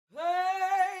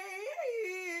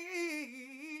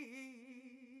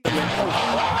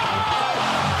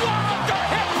Walker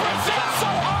hit Brazil so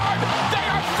hard, they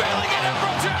are feeling it in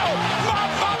Brazil.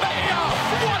 Mamma mia,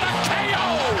 what a KO!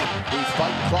 The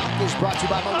fight clock is brought to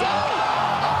you by Modelo.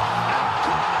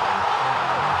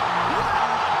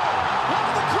 One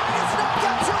of the greatest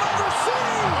knockouts you'll ever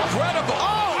see! Incredible.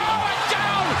 Oh, and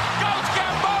down goes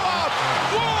Gamboa.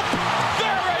 Whoop,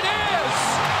 there it is.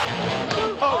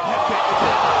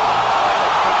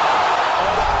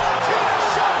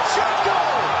 Shevchenko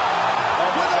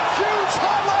with a huge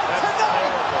highlight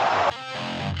tonight!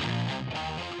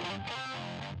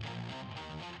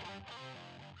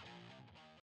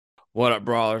 What up,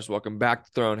 brawlers? Welcome back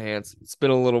to Throwing Hands. It's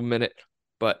been a little minute,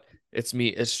 but it's me,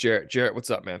 it's Jarrett. Jarrett, what's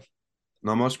up, man?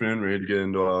 Not much, man. Ready to get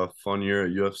into a fun year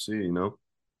at UFC, you know?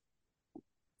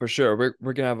 For sure.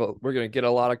 We're gonna get a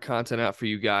lot of content out for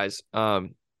you guys.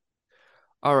 Alrighty.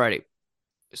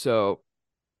 So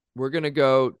we're gonna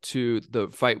go to the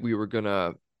fight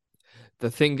the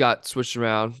thing got switched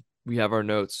around. We have our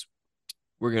notes.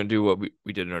 We're gonna do what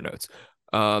we did in our notes.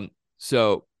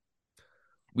 So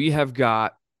we have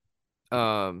got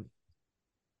Claudio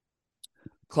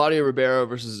Ribeiro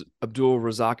versus Abdul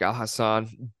Razak Al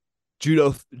Hassan.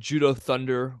 Judo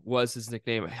Thunder was his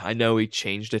nickname. I know he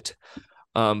changed it.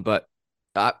 But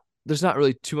there's not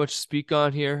really too much to speak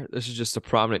on here. This is just a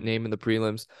prominent name in the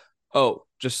prelims. Oh,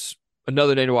 just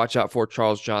another name to watch out for: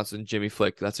 Charles Johnson, Jimmy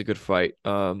Flick. That's a good fight.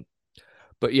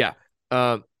 But yeah,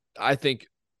 I think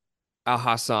Al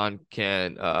Hassan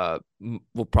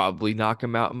will probably knock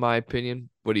him out, in my opinion.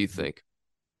 What do you think?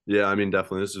 Yeah, I mean,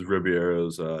 definitely. This is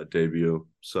Ribeiro's debut.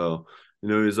 So, you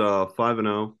know, he's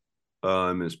 5-0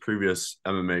 in his previous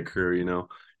MMA career, you know.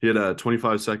 He had a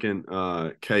 25-second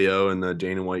KO in the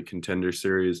Dana White Contender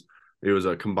Series. It was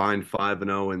a combined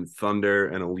 5-0 in Thunder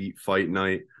and Elite Fight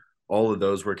Night. All of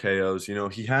those were KOs. You know,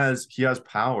 he has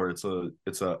power. It's a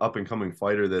up and coming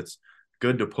fighter that's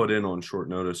good to put in on short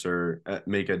notice or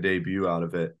make a debut out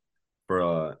of it for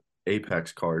a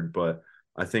Apex card. But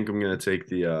I think I'm gonna take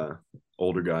the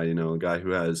older guy. You know, a guy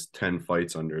who has 10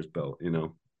 fights under his belt. You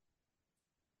know.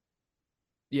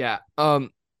 Yeah.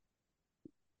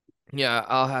 Yeah,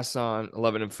 Al Hassan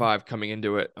 11-5 coming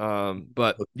into it.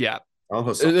 But yeah,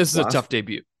 this is a tough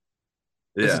debut.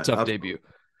 This is a tough debut.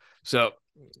 So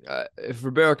if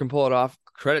Ribeiro can pull it off,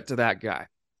 credit to that guy.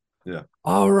 Yeah.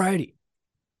 All righty.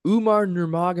 Umar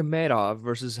Nurmagomedov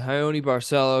versus Raoni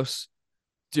Barcelos.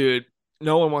 Dude,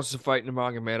 no one wants to fight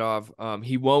Nurmagomedov.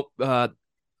 He won't. I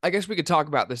guess we could talk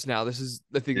about this now. This is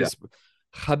the thing. Is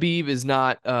Khabib is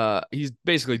not. He's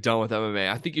basically done with MMA.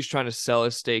 I think he's trying to sell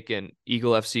his stake in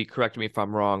Eagle FC. Correct me if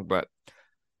I'm wrong, but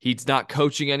he's not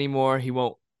coaching anymore. He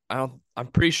won't. I'm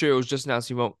pretty sure it was just announced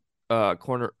he won't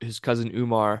corner his cousin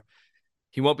Umar.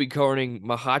 He won't be cornering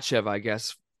Makhachev, I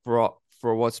guess, for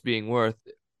what's being worth.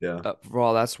 Yeah. For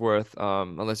all that's worth,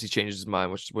 unless he changes his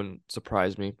mind, which wouldn't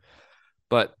surprise me.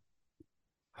 But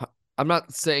I'm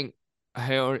not saying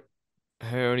Raoni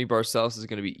Barcelos is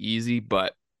going to be easy,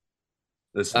 but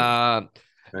Nurmagomedov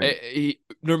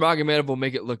will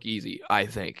make it look easy, I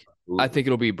think. I think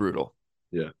it'll be brutal.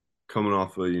 Yeah. Coming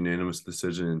off a unanimous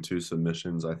decision and 2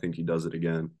 submissions, I think he does it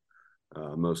again.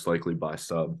 Most likely by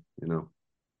sub, you know.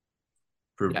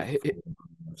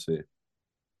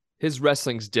 His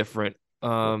wrestling's different.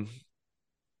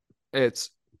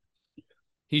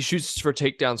 He shoots for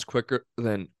takedowns quicker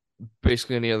than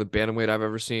basically any other bantamweight I've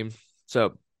ever seen.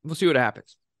 So we'll see what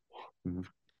happens. Mm-hmm.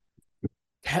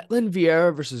 Ketlen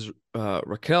Vieira versus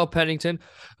Raquel Pennington.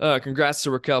 Congrats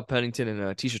to Raquel Pennington and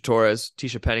Tisha Torres.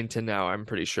 Tisha Pennington now, I'm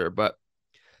pretty sure, but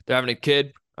they're having a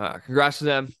kid. Congrats to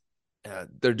them.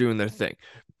 They're doing their thing.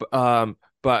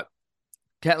 But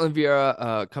Ketlen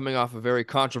Vieira coming off a very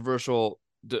controversial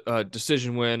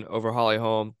decision win over Holly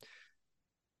Holm.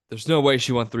 There's no way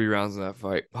she won 3 rounds in that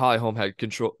fight. Holly Holm had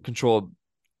controlled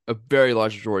a very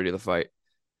large majority of the fight.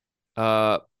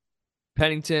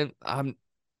 Pennington,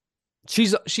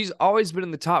 she's always been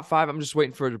in the top 5. I'm just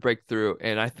waiting for her to break through,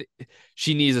 and I think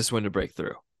she needs this win to break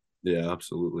through. Yeah,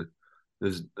 absolutely.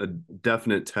 There's a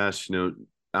definite test, you know,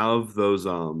 out of those.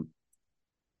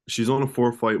 She's on a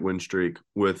 4-fight win streak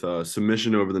with a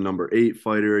submission over the number 8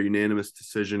 fighter, a unanimous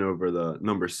decision over the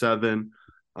number 7.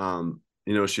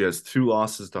 You know, she has 2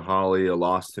 losses to Holly, a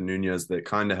loss to Nunes that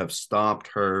kind of have stopped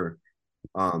her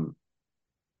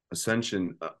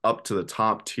ascension up to the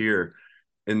top tier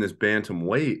in this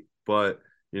bantamweight. But,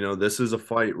 you know, this is a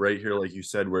fight right here, like you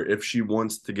said, where if she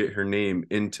wants to get her name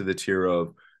into the tier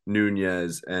of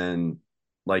Nunes and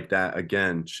like that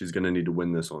again, she's going to need to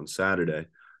win this on Saturday.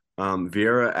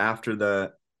 Vieira,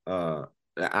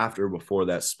 before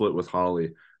that split with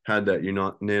Holly, had that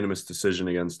unanimous decision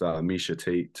against Miesha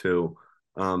Tate too.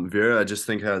 Vieira, I just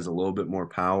think has a little bit more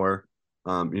power.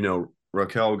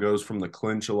 Raquel goes from the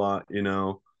clinch a lot.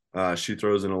 She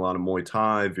throws in a lot of Muay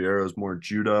Thai. Vieira's more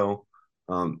judo.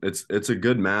 It's a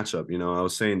good matchup. I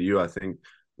was saying to you, I think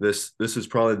this is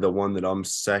probably the one that I'm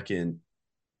second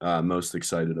most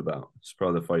excited about. It's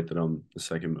probably the fight that I'm the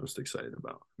second most excited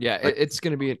about. Yeah, it's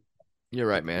gonna be. You're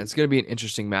right, man. It's gonna be an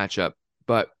interesting matchup,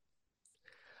 but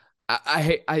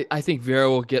I think Vera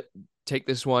will take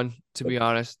this one. To be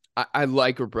honest, I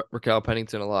like Raquel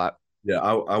Pennington a lot. Yeah,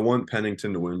 I want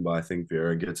Pennington to win, but I think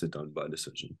Vieira gets it done by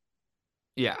decision.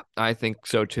 Yeah, I think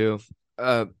so too.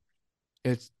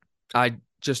 It's I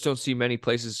just don't see many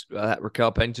places that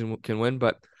Raquel Pennington can win,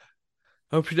 but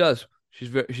I hope she does. She's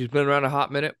been around a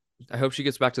hot minute. I hope she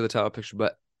gets back to the title picture.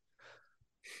 But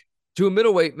to a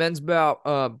middleweight men's bout,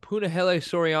 Punahele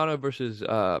Soriano versus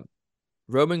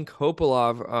Roman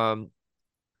Kopylov.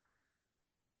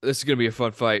 This is gonna be a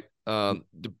fun fight.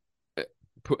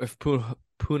 If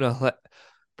Punahele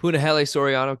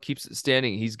Soriano keeps it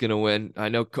standing, he's gonna win. I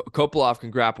know Kopylov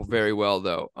can grapple very well,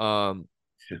 though.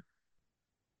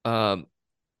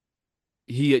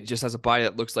 He just has a body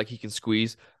that looks like he can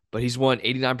squeeze, but he's won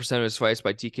 89% of his fights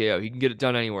by TKO. He can get it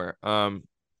done anywhere. But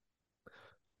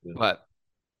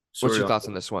what's your thoughts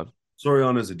on this one?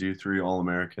 Soriano is a D3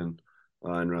 All-American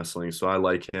in wrestling, so I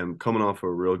like him. Coming off a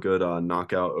real good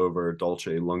knockout over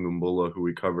Dolce Lungiambula, who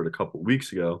we covered a couple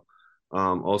weeks ago.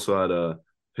 Also had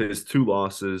his 2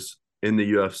 losses in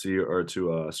the UFC are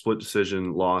to a split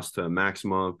decision loss to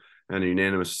Maximov and a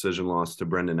unanimous decision loss to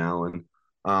Brendan Allen.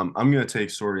 I'm going to take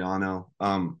Soriano.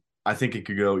 I think it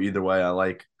could go either way.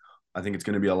 I think it's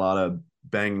going to be a lot of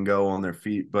bang and go on their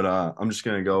feet, but I'm just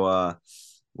going to go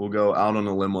we'll go out on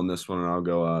a limb on this one, and I'll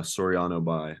go Soriano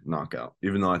by knockout,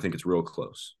 even though I think it's real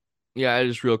close. Yeah, it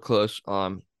is real close.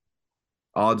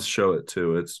 Odds show it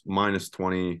too. It's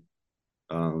 -20.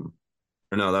 Or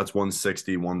no, that's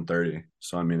 160, 130.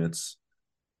 So I mean, it's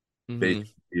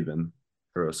basically even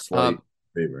for a slight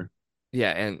favor.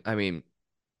 Yeah, and I mean,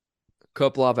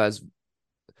 Kopylov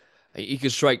he can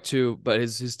strike too, but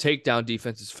his takedown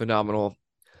defense is phenomenal.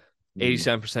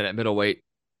 87% at middleweight.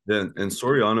 Then and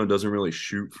Soriano doesn't really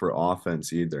shoot for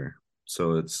offense either.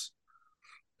 So that's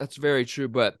very true.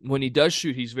 But when he does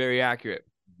shoot, he's very accurate.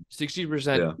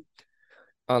 60%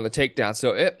 on the takedown.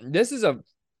 So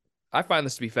I find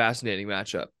this to be a fascinating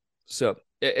matchup. So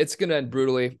it's gonna end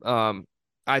brutally. I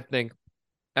think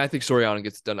Soriano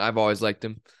gets it done. I've always liked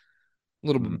him. A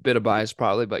little bit of bias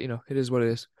probably, but it is what it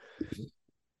is.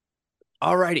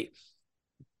 Alrighty.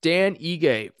 Dan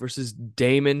Ige versus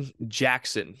Damon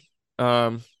Jackson.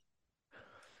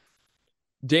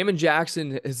 Damon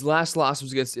Jackson, his last loss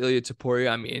was against Ilia Topuria.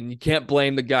 I mean, you can't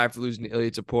blame the guy for losing to Ilia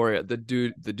Topuria. The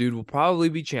dude will probably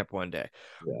be champ one day.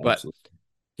 Yeah, but absolutely.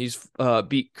 He's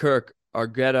beat Kirk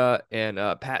Argueta and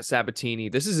Pat Sabatini.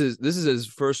 This is his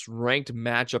first ranked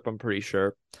matchup, I'm pretty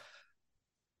sure.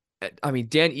 I mean,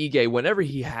 Dan Ige, whenever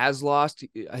he has lost,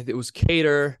 it was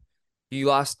Cater. He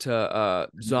lost to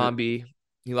Zombie.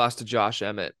 He lost to Josh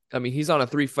Emmett. I mean, he's on a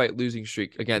 3-fight losing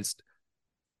streak he's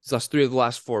lost 3 of the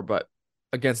last 4, but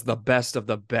against the best of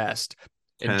the best.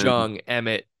 And Jung,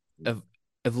 Emmett,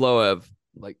 Evloev.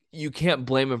 Like, you can't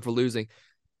blame him for losing.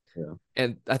 Yeah.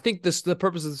 And I think the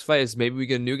purpose of this fight is maybe we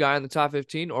get a new guy in the top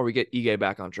 15 or we get Ige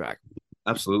back on track.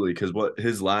 Absolutely, because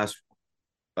Ige's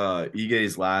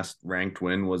last ranked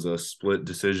win was a split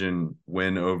decision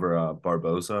win over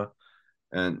Barboza.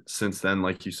 And since then,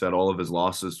 like you said, all of his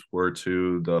losses were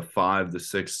to the 5, the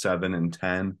 6, 7, and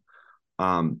 10.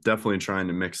 Definitely trying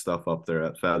to mix stuff up there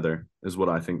at feather is what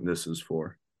I think this is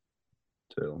for,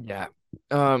 too. Yeah.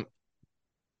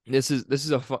 This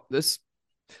is a fun.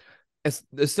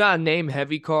 It's not a name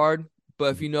heavy card,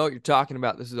 but if you know what you're talking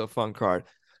about, this is a fun card.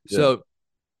 Yeah. So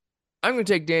I'm going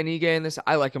to take Dan Ige in this.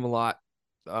 I like him a lot.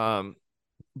 But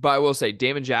I will say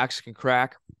Damon Jackson can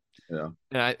crack. Yeah.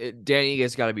 And Dan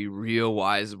Ige's got to be real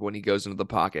wise when he goes into the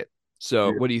pocket.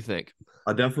 So what do you think?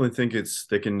 I definitely think it's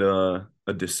sticking to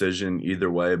a decision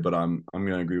either way, but I'm going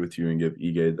to agree with you and give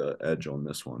Ige the edge on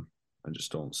this one. I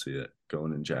just don't see it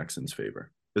going in Jackson's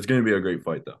favor. It's going to be a great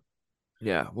fight, though.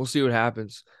 Yeah, we'll see what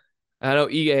happens. I know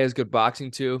Ige has good boxing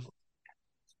too,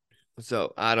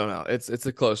 so I don't know. It's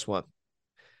a close one,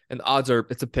 and the odds are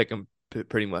it's a pick 'em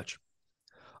pretty much.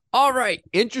 All right,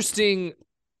 interesting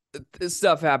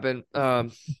stuff happened.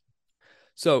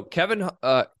 So Kevin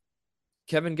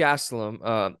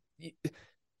Gastelum,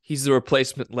 he's the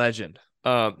replacement legend.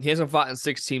 He hasn't fought in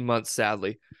 16 months,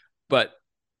 sadly, but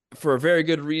for a very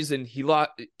good reason. He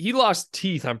lost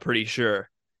teeth, I'm pretty sure.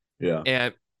 Yeah,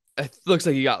 and it looks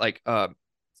like he got like a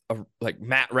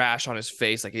matte rash on his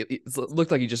face. Like it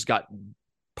looked like he just got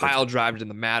pile drived in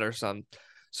the mat or something.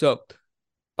 So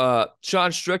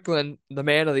Sean Strickland, the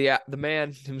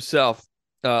man himself,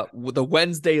 the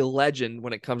Wednesday legend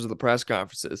when it comes to the press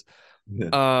conferences.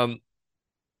 Yeah.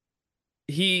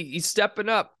 He's stepping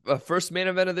up. First main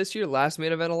event of this year, last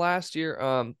main event of last year.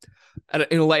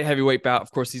 In a light heavyweight bout,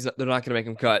 of course, they're not going to make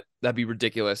him cut. That'd be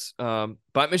ridiculous. But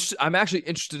I'm actually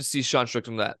interested to see Sean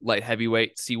Strickland that light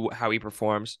heavyweight, see how he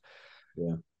performs.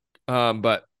 Yeah.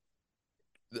 But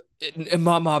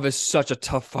Imavov is such a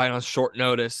tough fight on short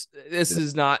notice. This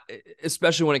is not,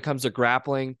 especially when it comes to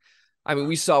grappling. I mean,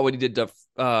 we saw what he did to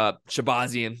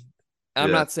Shabazian.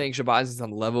 I'm not saying Shabazian's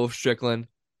on the level of Strickland,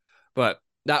 but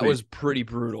that was pretty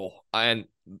brutal. And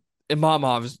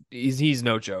Imavov he's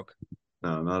no joke.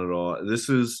 No, not at all. This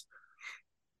is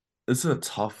a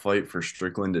tough fight for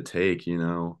Strickland to take, you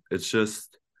know.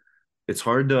 It's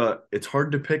hard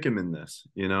to pick him in this,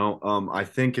 you know. I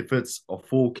think if it's a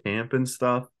full camp and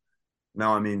stuff,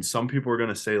 now I mean some people are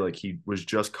gonna say like he was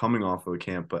just coming off of a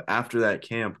camp, but after that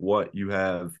camp, what you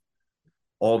have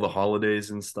all the holidays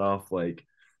and stuff, like,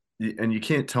 and you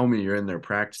can't tell me you're in there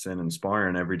practicing and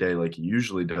sparring every day like he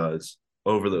usually does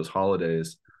over those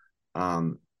holidays.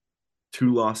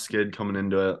 2-loss skid coming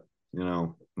into it, you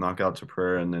know, knockout to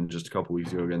Pereira, and then just a couple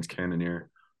weeks ago against Cannonier.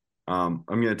 I'm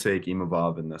going to take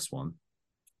Imavov in this one,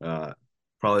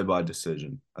 probably by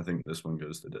decision. I think this one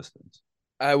goes the distance.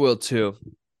 I will too.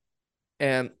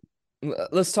 And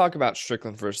let's talk about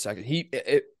Strickland for a second.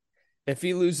 If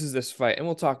he loses this fight, and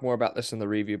we'll talk more about this in the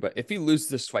review, but if he loses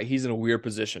this fight, he's in a weird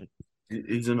position.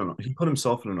 He put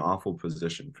himself in an awful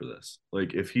position for this.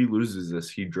 Like if he loses this,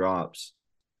 he drops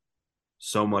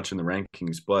so much in the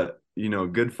rankings, but you know,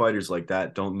 good fighters like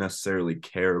that don't necessarily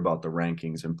care about the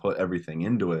rankings and put everything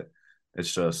into it.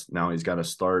 It's just now he's got to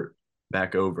start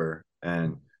back over,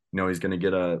 and you know, he's going to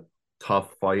get a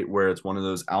tough fight where it's one of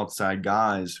those outside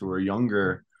guys who are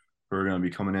younger who are going to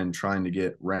be coming in trying to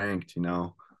get ranked, you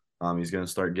know. He's going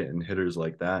to start getting hitters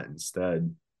like that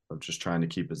instead of just trying to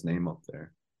keep his name up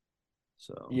there.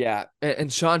 So yeah,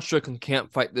 and Sean Strickland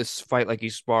can't fight this fight like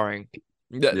he's sparring.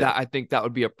 That I think that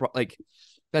would be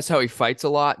that's how he fights a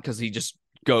lot, because he just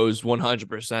goes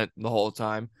 100% the whole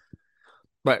time.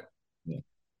 But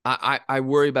I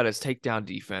worry about his takedown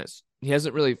defense. He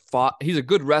hasn't really fought. He's a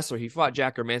good wrestler. He fought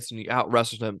Jack Hermansson. He out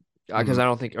wrestled him because I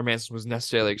don't think Hermansson was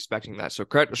necessarily expecting that. So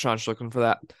credit to Sean Strickland for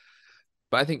that.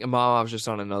 But I think Imavov's just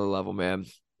on another level, man.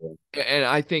 Yeah. And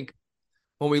I think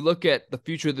when we look at the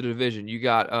future of the division, you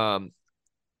got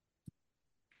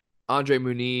Andre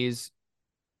Muniz,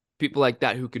 people like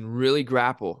that who can really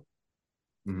grapple.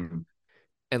 Mm-hmm.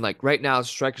 And like right now,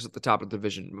 strikers at the top of the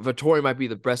division. Vettori might be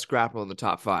the best grappler in the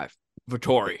top 5.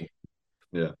 Vettori.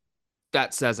 Yeah.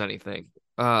 That says anything.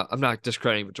 I'm not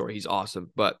discrediting Vettori. He's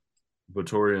awesome. But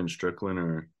Vettori and Strickland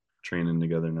are training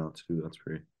together now too. That's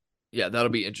great. Yeah, that'll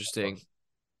be interesting.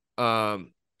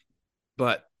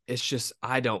 But it's just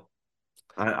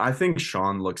I think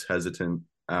Sean looks hesitant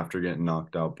after getting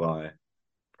knocked out by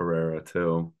Pereira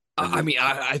too. I mean,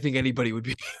 I think anybody would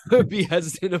be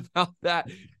hesitant about that.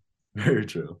 Very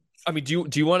true. I mean, do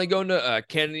you want to go into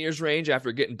Cannonier's range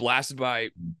after getting blasted by?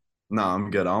 No, I'm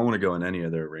good. I don't want to go in any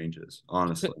of their ranges,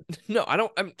 honestly. No, I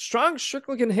don't. I'm strong.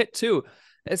 Strickland can hit too.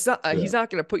 It's not. He's not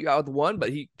going to put you out with one, but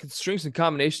he can string some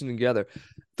combination together.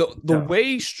 The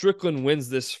way Strickland wins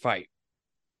this fight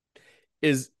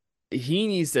is he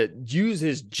needs to use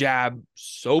his jab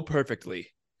so perfectly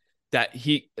that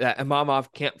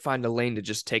Imavov can't find a lane to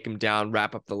just take him down,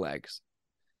 wrap up the legs.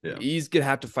 Yeah. He's gonna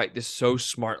have to fight this so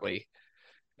smartly,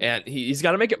 and he's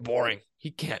got to make it boring.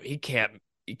 He can't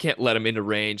let him into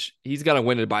range. He's got to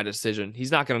win it by decision.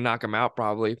 He's not gonna knock him out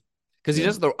probably because he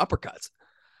doesn't throw uppercuts.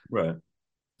 Right.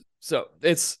 So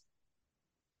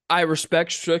I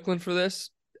respect Strickland for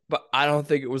this, but I don't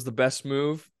think it was the best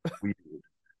move.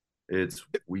 It's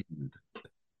weird.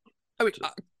 I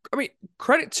mean,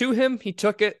 credit to him. He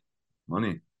took it.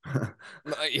 Money.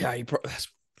 Yeah, that's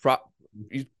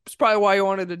probably why he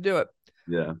wanted to do it.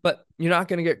 Yeah. But you're not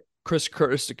going to get Chris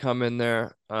Curtis to come in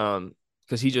there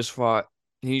because he just fought.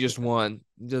 He just won.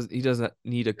 He doesn't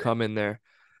need to come in there.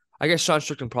 I guess Sean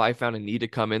Strickland probably found a need to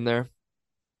come in there.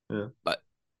 Yeah. But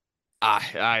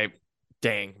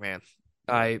dang, man.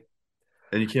 And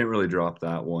you can't really drop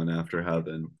that one after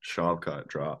having Shavkat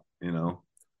drop, you know?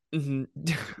 Mm-hmm.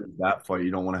 That fight,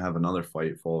 you don't want to have another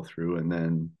fight fall through, and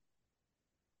then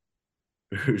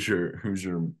who's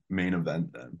your main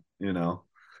event then, you know?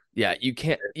 Yeah, you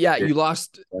can't. Yeah, you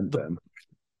lost the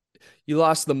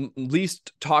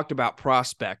least talked about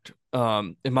prospect,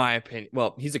 in my opinion.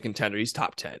 Well, he's a contender. He's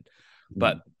top 10.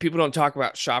 But people don't talk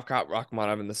about Shavkat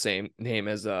Rakhmonov in the same name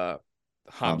as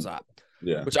Hamzat.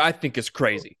 Yeah. Which I think is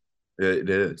crazy. It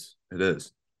is. It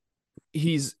is.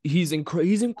 He's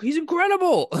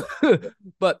incredible.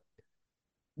 But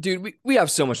dude, we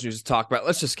have so much news to talk about.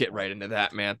 Let's just get right into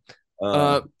that, man.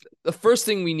 Uh, The first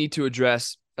thing we need to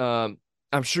address, I'm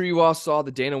sure you all saw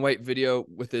the Dana White video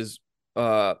with his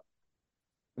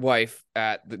wife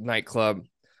at the nightclub.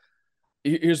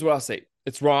 Here's what I'll say.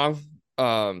 It's wrong.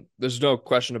 There's no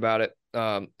question about it.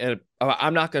 And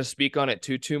I'm not going to speak on it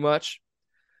too much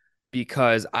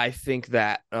because I think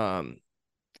that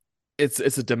it's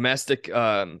a domestic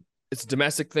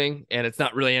thing and it's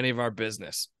not really any of our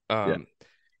business.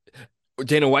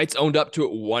 Dana White's owned up to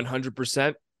it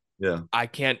 100%. yeah. I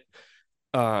can't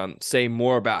say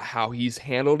more about how he's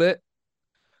handled it.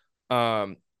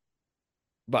 But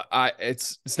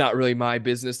it's not really my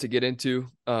business to get into.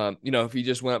 If he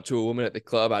just went up to a woman at the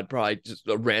club, I'd probably just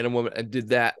a random woman and did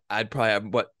that. I'd probably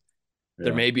have, but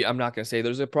there may be, I'm not going to say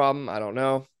there's a problem. I don't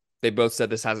know. They both said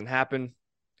this hasn't happened.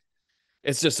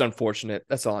 It's just unfortunate.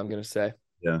 That's all I'm going to say.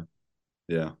 Yeah.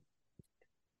 Yeah.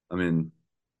 I mean,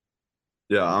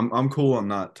 yeah, I'm cool on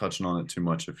not touching on it too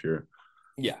much if you're.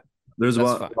 Yeah. There's a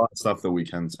That's lot fine. of stuff that we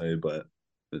can say, but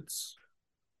it's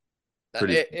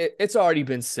pretty. It's already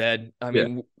been said. I Yeah.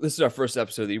 mean, this is our first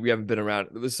episode. We haven't been around.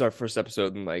 This is our first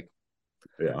episode in like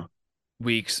Yeah.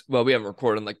 weeks. Well, we haven't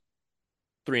recorded in like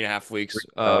 3.5 weeks.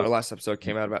 Our last episode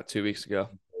came out about 2 weeks ago.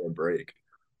 A break.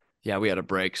 Yeah, we had a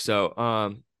break.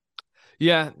 So,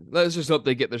 yeah, let's just hope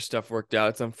they get their stuff worked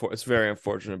out. It's very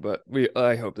unfortunate, but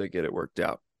I hope they get it worked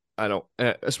out. I don't,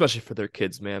 especially for their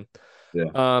kids, man.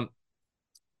 Yeah.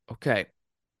 Okay.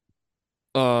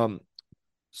 So,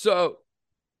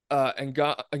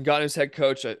 Ngannou's head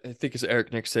coach, I think is Eric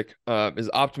Nicksick,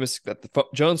 is optimistic that the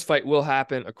Jones fight will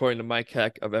happen, according to Mike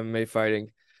Heck of MMA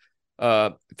Fighting.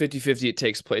 50-50, it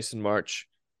takes place in March.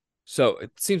 So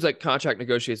it seems like contract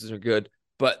negotiations are good.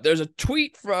 But there's a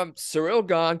tweet from Ciryl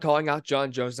Gane calling out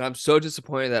Jon Jones. And I'm so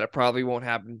disappointed that it probably won't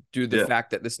happen due to the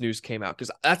fact that this news came out. Because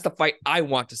that's the fight I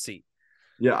want to see.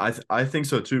 Yeah, I think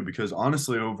so too. Because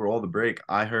honestly, over all the break,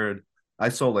 I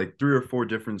saw like 3 or 4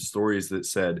 different stories that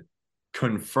said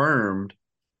confirmed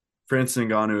Francis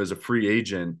Ngannou is a free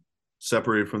agent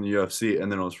separated from the UFC,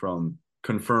 and then it was from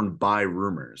confirmed by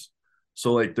rumors.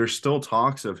 So like there's still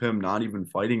talks of him not even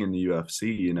fighting in the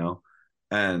UFC,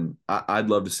 and I'd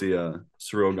love to see a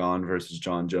Ciryl Gane versus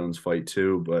Jon Jones fight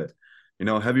too. But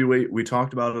heavyweight, we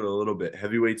talked about it a little bit.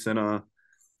 Heavyweight's in a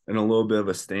little bit of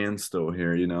a standstill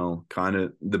here, kind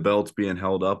of the belt's being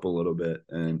held up a little bit.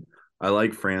 And I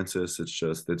like Francis. It's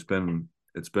just it's been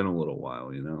a little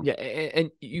while, Yeah,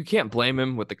 and you can't blame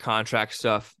him with the contract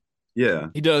stuff. Yeah.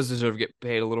 He does deserve to get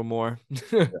paid a little more.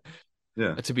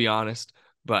 Yeah. To be honest.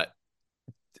 But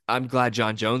I'm glad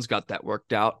Jon Jones got that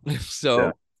worked out.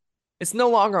 So it's no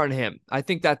longer on him. I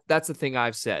think that's the thing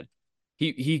I've said.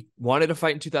 He wanted to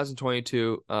fight in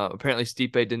 2022. Apparently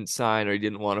Stipe didn't sign or he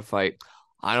didn't want to fight.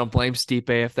 I don't blame Stipe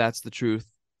if that's the truth.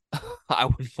 I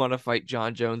wouldn't want to fight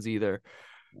Jon Jones either.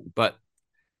 But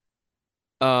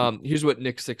here's what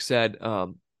Nicksick said.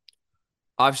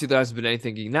 Obviously there hasn't been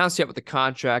anything announced yet with the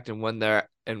contract and when they're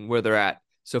and where they're at.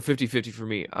 So 50-50 for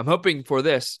me. I'm hoping for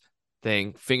this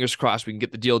thing. Fingers crossed we can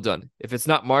get the deal done. If it's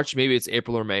not March, maybe it's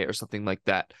April or May or something like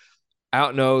that. I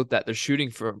don't know that they're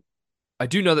shooting for. I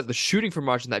do know that they're shooting for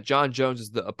March and that Jon Jones is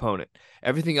the opponent.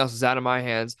 Everything else is out of my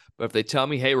hands. But if they tell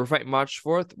me, hey, we're fighting March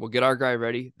 4th, we'll get our guy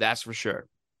ready. That's for sure.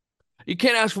 You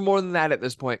can't ask for more than that at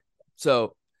this point.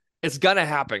 So it's going to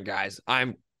happen, guys.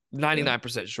 I'm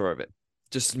 99% sure of it.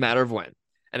 Just a matter of when.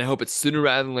 And I hope it's sooner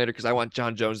rather than later because I want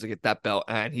Jon Jones to get that belt.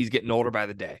 And he's getting older by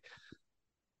the day.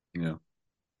 Yeah.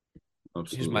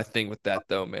 Absolutely. Here's my thing with that,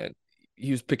 though, man.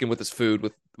 He was picking with his food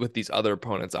with these other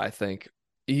opponents, I think.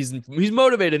 He's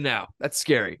motivated now. That's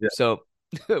scary. Yeah. So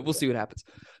we'll see what happens.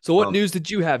 So what news did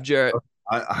you have, Jarrett?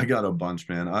 I got a bunch,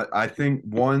 man. I think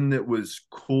one that was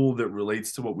cool that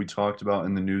relates to what we talked about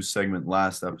in the news segment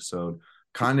last episode,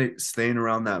 kind of staying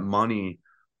around that money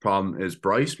problem, is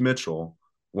Bryce Mitchell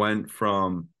went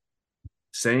from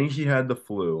saying he had the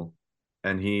flu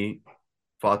and he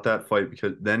fought that fight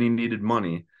because then he needed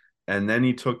money. And then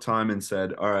he took time and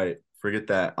said, all right, forget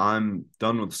that. I'm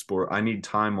done with the sport. I need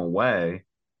time away.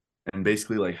 And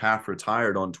basically like half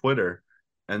retired on Twitter.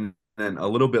 And then a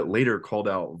little bit later called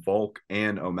out Volk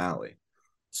and O'Malley.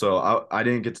 So I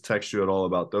didn't get to text you at all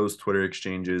about those Twitter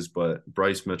exchanges, but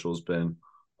Bryce Mitchell's been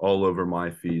all over my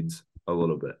feeds a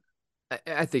little bit.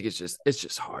 I think it's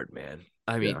just hard, man.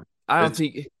 I mean, I don't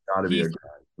think gotta be a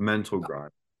grind, mental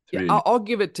grind. Yeah, I'll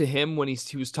give it to him when he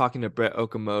was talking to Brett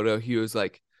Okamoto. He was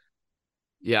like,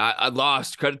 Yeah, I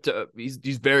lost credit to he's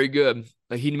very good.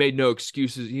 Like he made no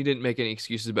excuses. He didn't make any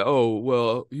excuses about, oh,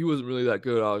 well, he wasn't really that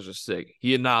good. I was just sick.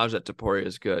 He acknowledged that Topuria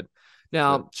is good. Yeah.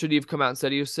 Now, should he have come out and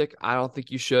said he was sick? I don't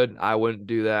think you should. I wouldn't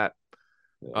do that.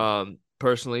 Yeah.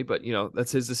 Personally, but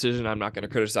that's his decision. I'm not going to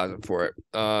criticize him for it.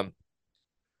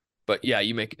 But yeah,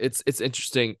 it's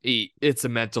interesting. It's a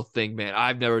mental thing, man.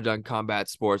 I've never done combat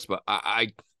sports, but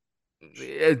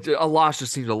a loss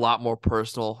just seems a lot more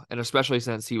personal, and especially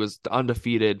since he was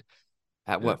undefeated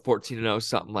at 14-0,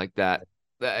 something like that.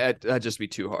 That'd just be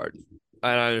too hard.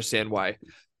 I don't understand why.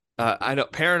 I know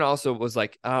Perrin also was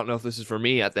like, I don't know if this is for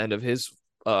me at the end of his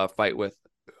fight with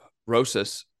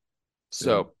Rosas.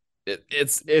 So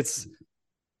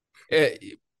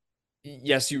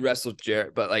yes, you wrestled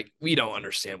Jarrett, but like we don't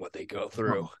understand what they go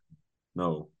through.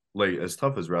 No, like as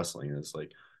tough as wrestling is,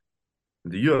 like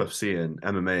the UFC and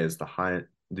MMA is the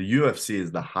UFC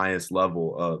is the highest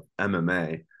level of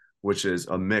MMA, which is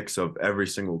a mix of every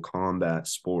single combat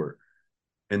sport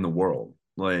in the world.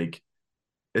 Like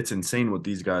it's insane what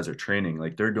these guys are training.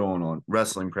 Like they're going on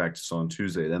wrestling practice on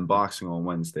Tuesday, then boxing on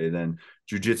Wednesday, then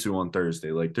jiu-jitsu on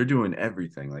Thursday. Like they're doing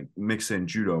everything, like mix in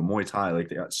judo, Muay Thai. Like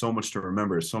they got so much to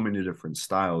remember, so many different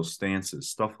styles, stances,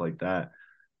 stuff like that.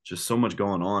 Just so much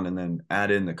going on. And then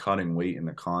add in the cutting weight and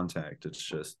the contact.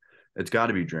 It's got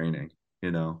to be draining,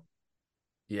 you know?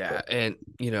 Yeah. And,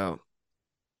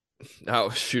 oh,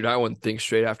 shoot, I wouldn't think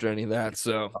straight after any of that.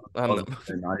 So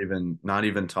not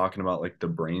even talking about like the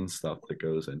brain stuff that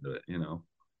goes into it, you know?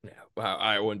 Yeah, wow,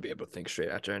 I wouldn't be able to think straight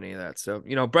after any of that. So,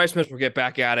 Bryce Smith will get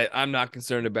back at it. I'm not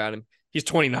concerned about him. He's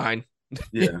 29.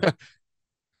 Yeah.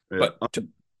 But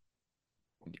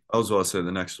I was about to say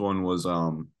the next one was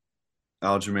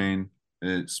Aljamain.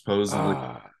 It's supposedly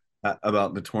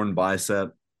about the torn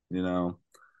bicep,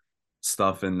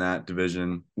 stuff in that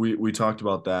division. We talked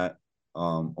about that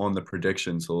on the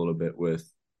predictions a little bit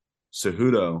with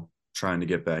Cejudo trying to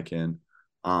get back in.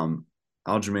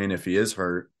 Aljamain, if he is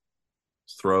hurt,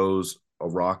 throws a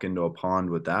rock into a pond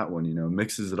with that one,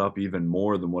 mixes it up even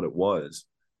more than what it was.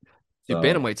 Dude,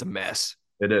 bantamweight's a mess.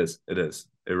 It is. It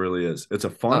really is. It's a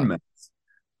fun mess.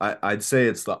 I'd say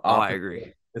it's the opposite. I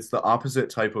agree. It's the opposite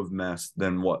type of mess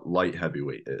than what light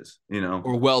heavyweight is,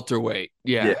 Or welterweight.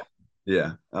 Yeah.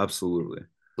 Yeah, absolutely.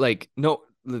 Like, no,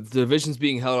 the division's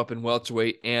being held up in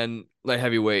welterweight and light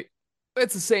heavyweight.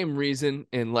 It's the same reason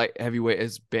in light heavyweight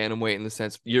as bantamweight in the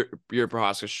sense your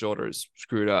Prohaska's shoulder is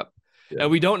screwed up. Yeah.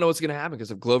 And we don't know what's going to happen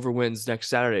because if Glover wins next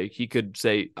Saturday, he could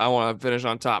say, I want to finish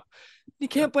on top. You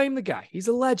can't blame the guy. He's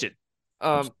a legend.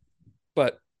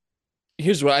 But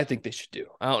here's what I think they should do.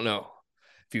 I don't know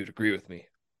if you would agree with me,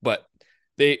 but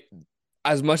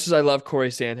as much as I love Corey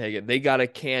Sandhagen, they got to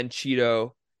can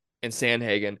Cheeto and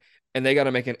Sandhagen, and they got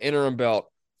to make an interim belt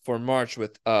for March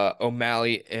with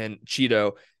O'Malley and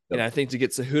Cheeto. Yep. And I think to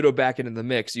get Cejudo back into the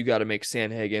mix, you got to make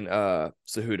Sandhagen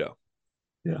Cejudo.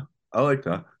 Yeah, I like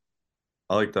that.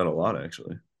 I like that a lot,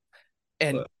 actually.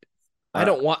 And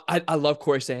I love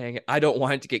Corey Sandhagen. I don't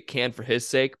want him to get canned for his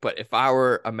sake, but if I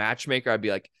were a matchmaker, I'd be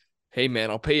like, hey,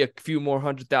 man, I'll pay you a few more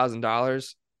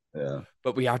 $100,000. Yeah.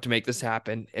 But we have to make this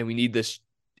happen, and we need this.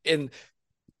 And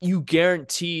you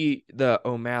guarantee the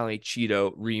O'Malley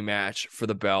Cheeto rematch for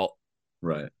the belt.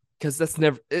 Right. Because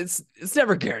it's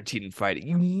never guaranteed in fighting.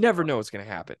 You never know what's going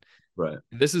to happen. Right.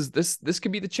 This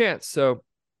could be the chance. So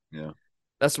yeah,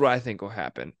 that's what I think will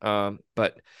happen.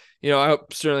 But I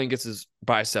hope Sterling gets his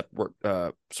bicep work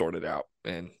sorted out,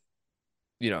 and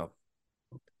we'll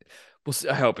see.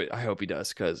 I hope he does,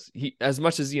 because he, as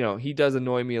much as he does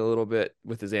annoy me a little bit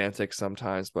with his antics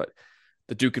sometimes, but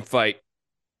the dude can fight.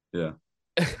 Yeah.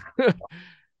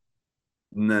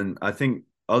 And then I think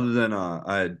other than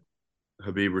I had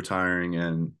Khabib retiring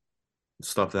and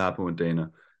stuff that happened with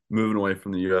Dana, moving away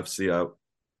from the UFC,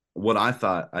 what I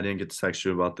thought, I didn't get to text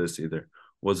you about this either,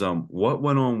 was what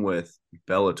went on with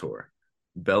Bellator.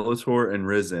 Bellator and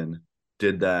Rizin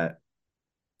did that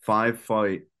five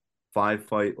fight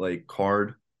like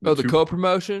card. The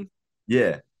co-promotion?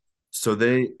 Yeah. So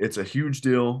it's a huge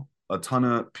deal, a ton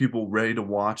of people ready to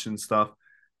watch and stuff.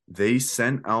 They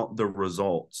sent out the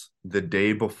results the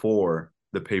day before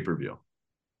the pay-per-view.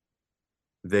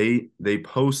 They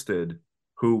posted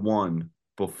who won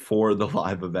before the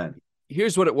live event.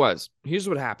 Here's what it was. Here's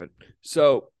what happened.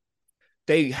 So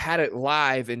they had it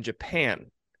live in Japan.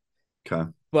 Okay.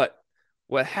 But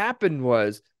what happened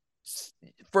was,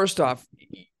 first off,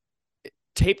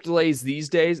 tape delays these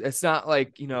days, it's not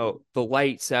like, the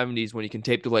late 70s when you can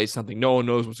tape delay something. No one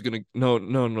knows no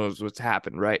one knows what's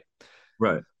happened, right?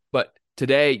 Right. But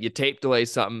today you tape delay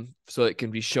something so it can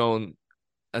be shown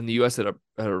in the US at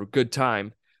a good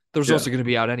time. The results are going to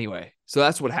be out anyway. So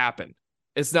that's what happened.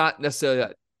 It's not necessarily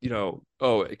that,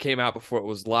 oh, it came out before it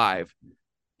was live.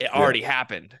 It already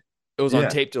happened. It was on Yeah.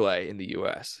 tape delay in the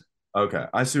US. Okay.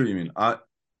 I see what you mean.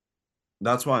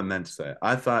 That's what I meant to say.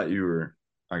 I thought you were.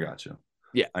 I got you.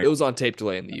 Yeah, I it was on tape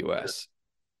delay in the US.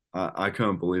 I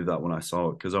couldn't believe that when I saw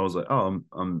it because I was like, oh,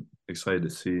 I'm excited to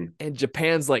see. And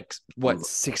Japan's like what,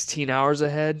 16 hours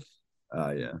ahead?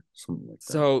 Yeah, something like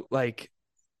that. So like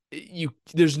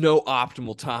there's no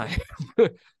optimal time.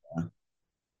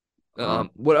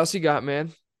 What else you got,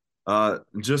 man?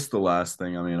 Just the last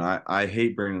thing. I mean, I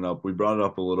hate bringing it up. We brought it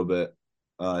up a little bit.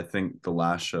 I think the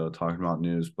last show talking about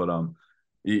news, but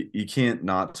you can't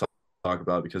not talk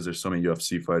about it because there's so many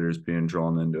UFC fighters being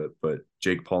drawn into it. But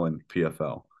Jake Paul and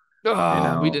PFL.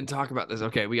 Oh, we didn't talk about this.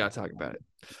 Okay, we gotta talk about it.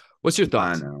 What's your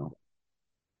thoughts? I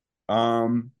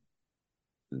know.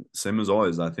 Same as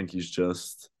always. I think he's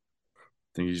just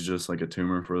like a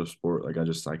tumor for the sport. Like I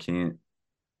just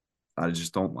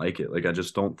don't like it. Like I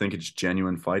just don't think it's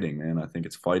genuine fighting, man. I think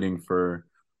it's fighting for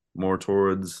more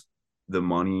towards the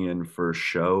money and for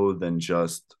show than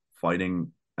just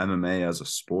fighting MMA as a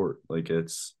sport. Like I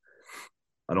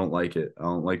don't like it. I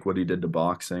don't like what he did to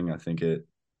boxing. I think it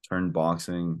turned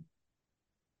boxing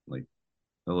like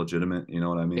illegitimate. You know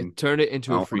what I mean? It turned it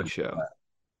into a freak show.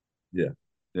 Yeah.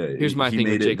 Yeah. Here's my thing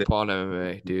with Jake Paul and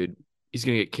MMA, dude. He's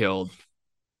gonna get killed.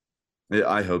 Yeah,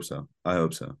 I hope so. I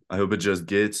hope it just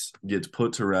gets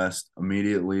put to rest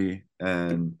immediately,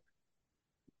 and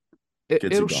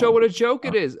it'll show what a joke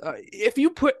it is. If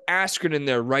you put Askren in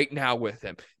there right now with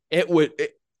him, it would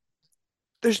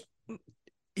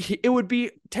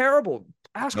be terrible.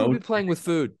 Askren would be playing with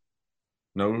food.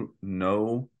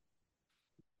 No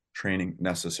training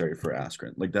necessary for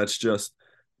Askren. Like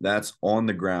that's on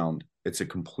the ground. It's a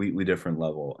completely different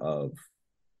level of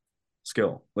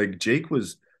skill. Like Jake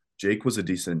was a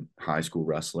decent high school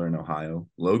wrestler in Ohio.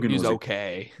 Logan was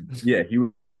okay. Yeah, he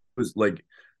was like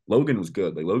Logan was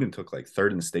good. Like Logan took like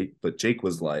third in the state, but Jake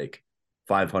was like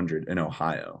 500 in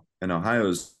Ohio. And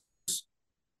Ohio's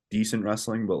decent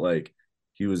wrestling, but like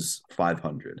he was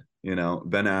 500. You know,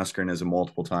 Ben Askren is a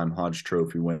multiple-time Hodge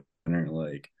Trophy winner.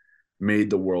 Like made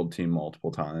the world team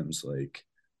multiple times. Like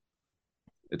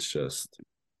it's just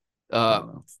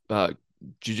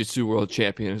jiu-jitsu world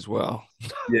champion as well.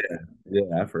 Yeah,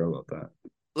 I forgot about that.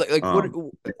 What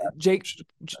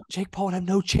Jake Paul would have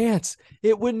no chance.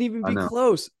 It wouldn't even be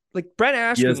close. Like Brent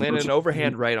Askren landed an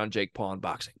overhand right on Jake Paul in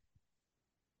boxing.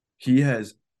 He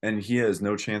has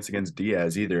no chance against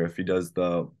Diaz either if he does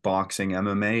the boxing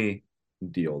MMA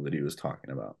deal that he was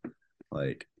talking about.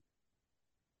 Like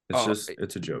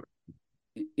it's a joke.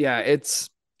 Yeah, it's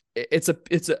a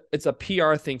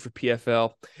PR thing for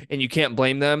PFL, and you can't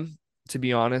blame them, to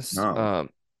be honest. No.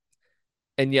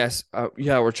 And yes,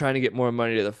 we're trying to get more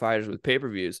money to the fighters with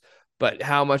pay-per-views, but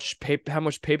how much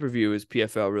pay-per-view is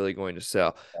PFL really going to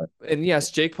sell? And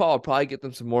yes, Jake Paul will probably get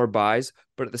them some more buys,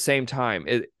 but at the same time,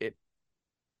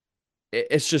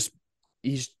 it's just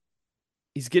he's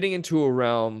getting into a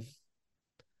realm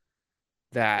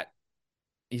that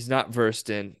he's not versed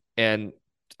in, and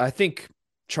I think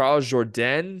Charles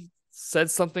Jourdain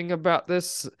said something about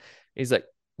this. He's like,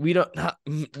 we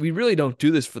really don't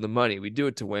do this for the money. We do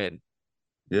it to win.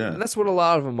 Yeah. And that's what a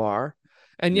lot of them are.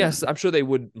 And yes, I'm sure they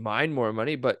would mind more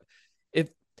money, but if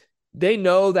they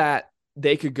know that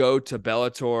they could go to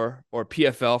Bellator or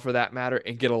PFL for that matter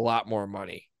and get a lot more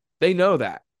money. They know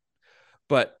that.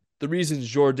 But the reason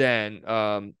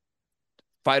Jourdain,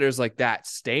 fighters like that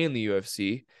stay in the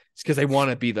UFC is because they want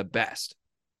to be the best.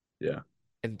 Yeah.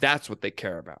 And that's what they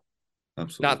care about.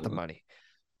 Absolutely. Not the money.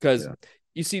 Because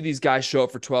you see these guys show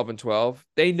up for 12-12.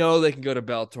 They know they can go to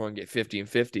Bellator and get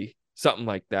 50-50, something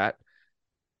like that.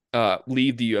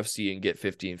 Leave the UFC and get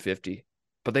 50-50.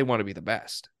 But they want to be the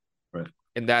best. Right.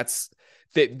 And that's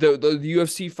the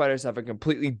UFC fighters have a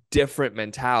completely different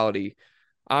mentality.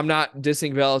 I'm not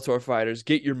dissing Bellator fighters.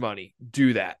 Get your money.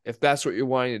 Do that. If that's what you're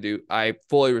wanting to do, I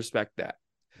fully respect that.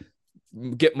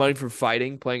 Get money from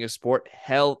fighting, playing a sport,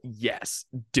 hell yes,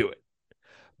 do it.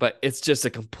 But it's just a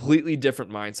completely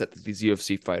different mindset that these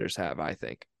UFC fighters have, I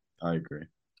think. I agree.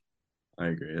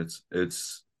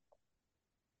 It's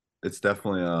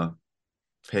definitely a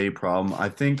pay problem. I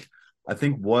think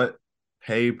what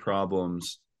pay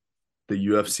problems the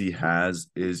UFC has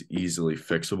is easily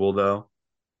fixable though.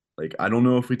 Like I don't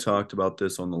know if we talked about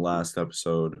this on the last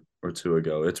episode or two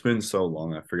ago. It's been so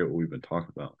long, I forget what we've been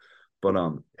talking about. But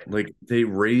like they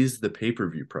raised the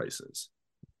pay-per-view prices.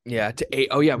 Yeah,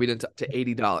 we didn't talk to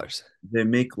 $80. They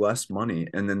make less money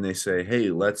and then they say,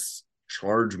 "Hey, let's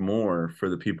charge more for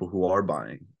the people who are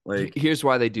buying." Like here's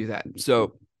why they do that.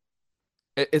 So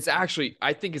it's actually,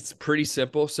 I think it's pretty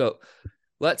simple. So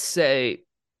let's say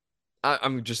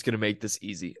I'm just gonna make this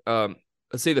easy.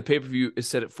 Let's say the pay-per-view is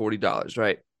set at $40,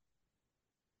 right?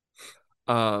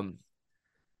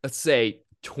 Let's say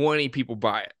 20 people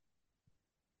buy it.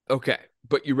 Okay,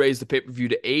 but you raise the pay-per-view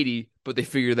to 80, but they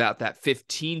figured out that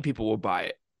 15 people will buy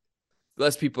it.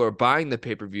 Less people are buying the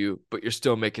pay-per-view, but you're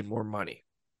still making more money.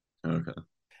 Okay.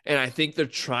 And I think they're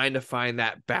trying to find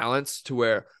that balance to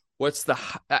where it's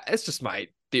just and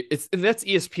that's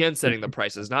ESPN setting the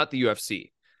prices, not the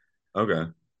UFC.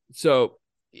 Okay. So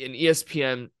in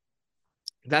ESPN,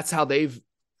 that's what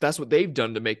they've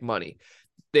done to make money.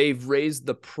 They've raised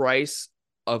the price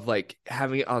of like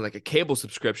having it on like a cable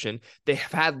subscription. They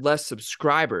have had less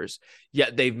subscribers,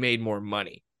 yet they've made more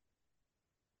money.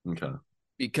 Okay.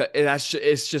 Because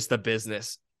it's just a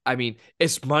business. I mean,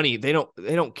 it's money. They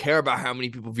don't care about how many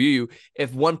people view you.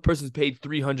 If one person's paid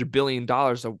 $300 billion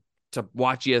to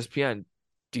watch ESPN,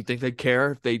 do you think they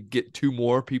care if they get 2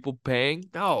 more people paying?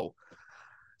 No.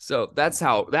 So that's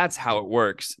how it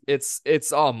works.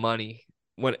 It's all money.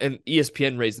 And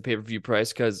ESPN raised the pay-per-view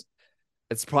price because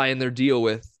it's probably in their deal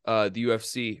with the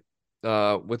UFC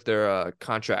with their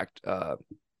contract.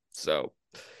 So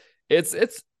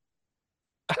it's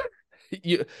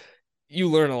you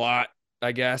learn a lot,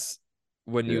 I guess,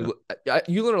 when you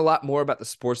learn a lot more about the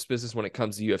sports business when it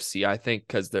comes to UFC, I think,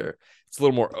 because it's a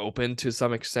little more open to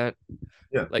some extent.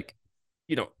 Yeah. Like,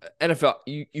 NFL,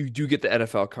 you do get the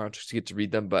NFL contracts, you get to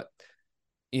read them, but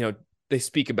they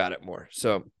speak about it more.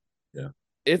 So yeah,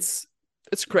 it's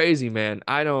crazy, man.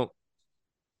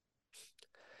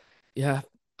 If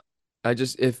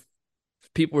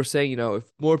people were saying, if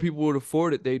more people would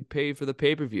afford it, they'd pay for the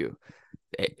pay-per-view.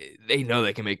 They know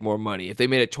they can make more money. If they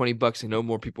made it $20, they know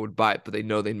more people would buy it, but they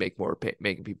know they'd make more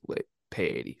making people pay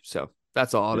 80. So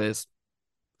that's all it is.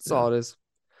 That's all it is.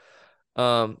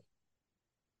 I'm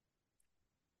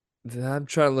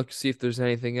trying to look to see if there's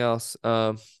anything else.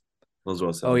 Oh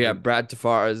yeah, Brad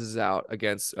Tavares is out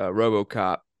against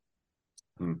RoboCop.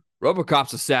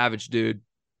 RoboCop's a savage, dude.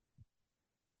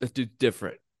 This dude's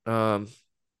different. One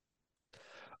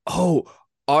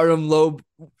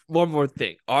more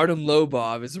thing. Artem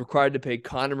Lobov is required to pay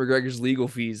Conor McGregor's legal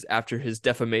fees after his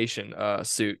defamation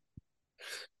suit.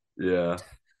 Yeah.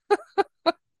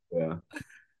 Yeah.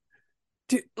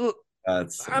 Dude, look,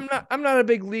 I'm not a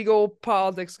big legal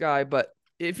politics guy, but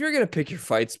if you're gonna pick your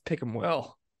fights, pick them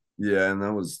well. Yeah, and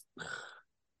that was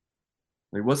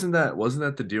like wasn't that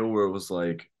the deal where it was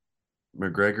like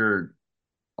McGregor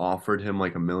offered him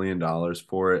like $1 million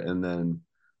for it, and then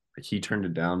like he turned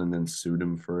it down and then sued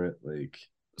him for it, like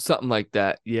something like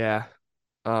that. Yeah.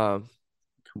 Come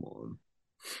on.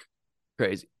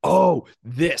 Crazy. Oh,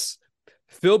 this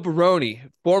Phil Baroni,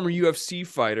 former UFC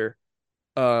fighter,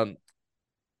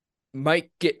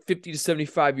 might get 50 to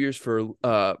 75 years for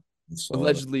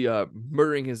allegedly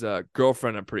murdering his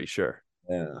girlfriend, I'm pretty sure.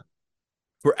 Yeah.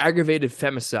 For aggravated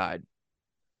femicide.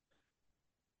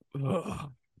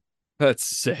 Ugh. That's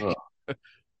sick. Oh.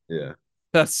 Yeah.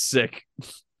 That's sick.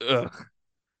 Ugh.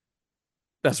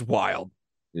 That's wild.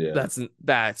 Yeah. That's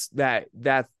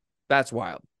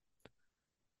wild.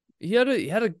 He had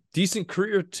a decent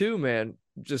career too, man.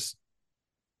 Just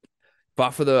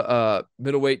fought for the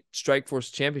middleweight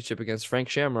Strikeforce championship against Frank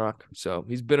Shamrock. So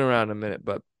he's been around a minute,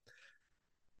 but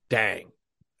dang.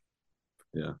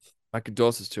 Yeah. My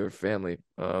condolences to her family.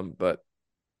 But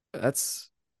that's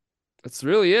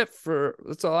really it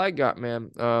that's all I got,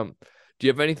 man. Do you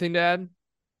have anything to add?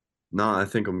 No, I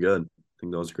think I'm good. I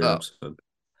think that was a great episode.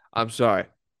 I'm sorry.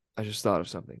 I just thought of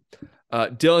something.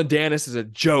 Dylan Dennis is a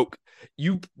joke.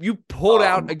 You pulled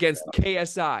out against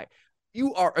KSI.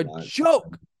 You are a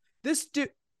joke. This dude,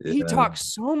 he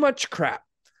talks so much crap.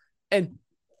 And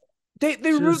they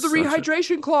removed the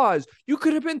rehydration clause. You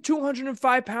could have been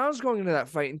 205 pounds going into that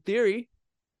fight in theory.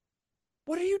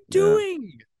 What are you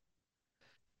doing?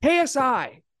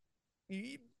 KSI.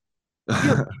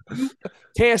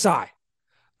 KSI.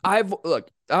 I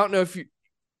don't know if you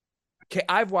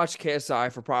I've watched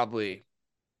KSI for probably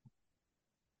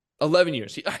 11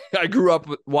 years. I grew up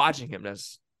watching him.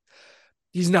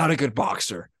 He's not a good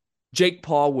boxer. Jake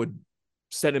Paul would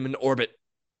set him in orbit.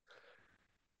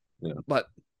 Yeah. But,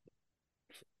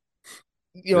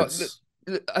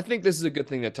 I think this is a good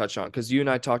thing to touch on because you and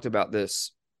I talked about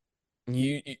this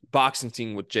boxing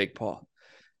scene with Jake Paul.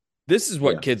 This is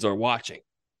what kids are watching.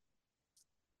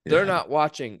 They're not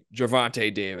watching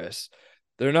Gervonta Davis.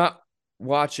 They're not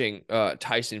watching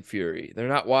Tyson Fury. They're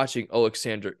not watching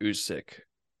Alexander Usyk.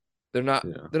 They're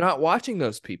not watching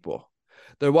those people.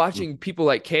 They're watching people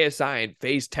like KSI and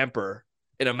FaZe Temper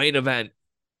in a main event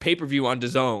pay-per-view on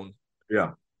DAZN.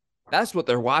 Yeah. That's what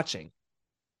they're watching.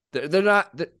 They're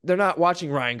not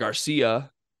watching Ryan Garcia.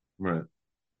 Right.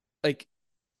 like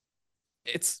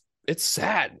it's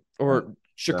sad. Or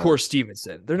Yeah. Shakur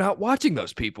Stevenson. They're not watching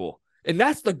those people. And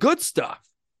that's the good stuff.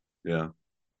 Yeah.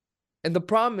 And the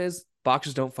problem is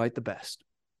boxers don't fight the best.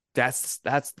 That's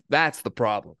the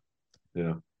problem.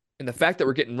 Yeah. And the fact that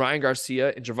we're getting Ryan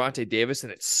Garcia and Gervonta Davis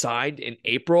and it's signed in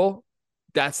April,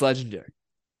 that's legendary.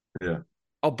 Yeah.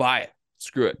 I'll buy it.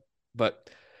 Screw it. But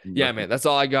yeah, man, that's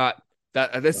all I got.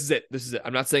 This is it. This is it.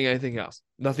 I'm not saying anything else.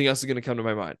 Nothing else is going to come to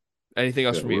my mind. Anything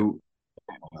else from you?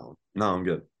 No, I'm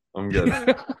good. I'm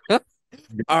good.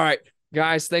 All right,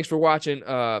 guys. Thanks for watching,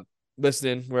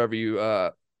 listening, wherever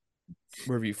you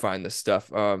find this stuff.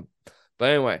 But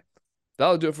anyway,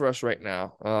 that'll do it for us right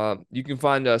now. You can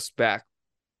find us back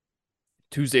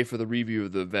Tuesday for the review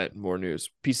of the event and more news.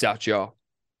 Peace out, y'all.